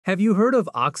Have you heard of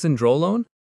oxandrolone?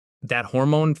 That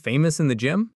hormone famous in the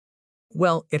gym?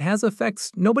 Well, it has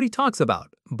effects nobody talks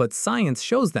about, but science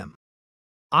shows them.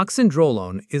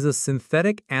 Oxandrolone is a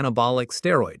synthetic anabolic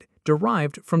steroid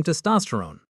derived from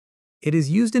testosterone. It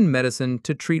is used in medicine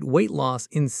to treat weight loss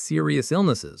in serious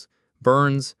illnesses,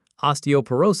 burns,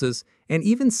 osteoporosis, and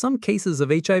even some cases of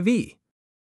HIV.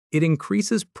 It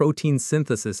increases protein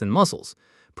synthesis in muscles,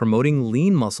 promoting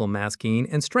lean muscle mass gain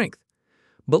and strength.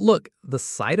 But look, the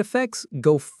side effects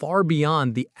go far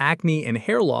beyond the acne and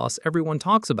hair loss everyone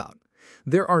talks about.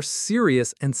 There are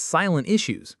serious and silent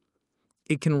issues.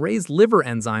 It can raise liver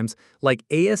enzymes like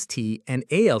AST and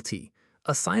ALT,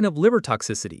 a sign of liver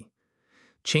toxicity.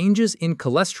 Changes in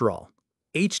cholesterol,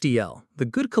 HDL, the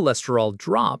good cholesterol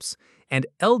drops, and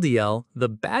LDL, the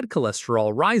bad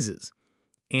cholesterol rises.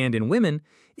 And in women,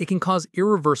 it can cause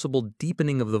irreversible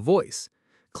deepening of the voice,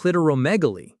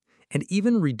 clitoromegaly, and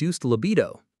even reduced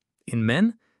libido. In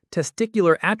men,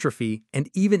 testicular atrophy and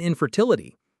even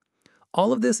infertility.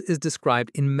 All of this is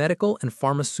described in medical and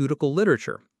pharmaceutical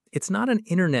literature. It's not an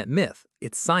internet myth,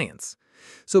 it's science.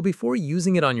 So before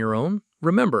using it on your own,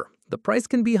 remember, the price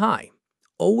can be high.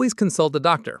 Always consult a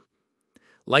doctor.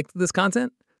 Like this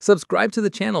content? Subscribe to the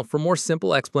channel for more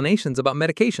simple explanations about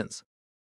medications.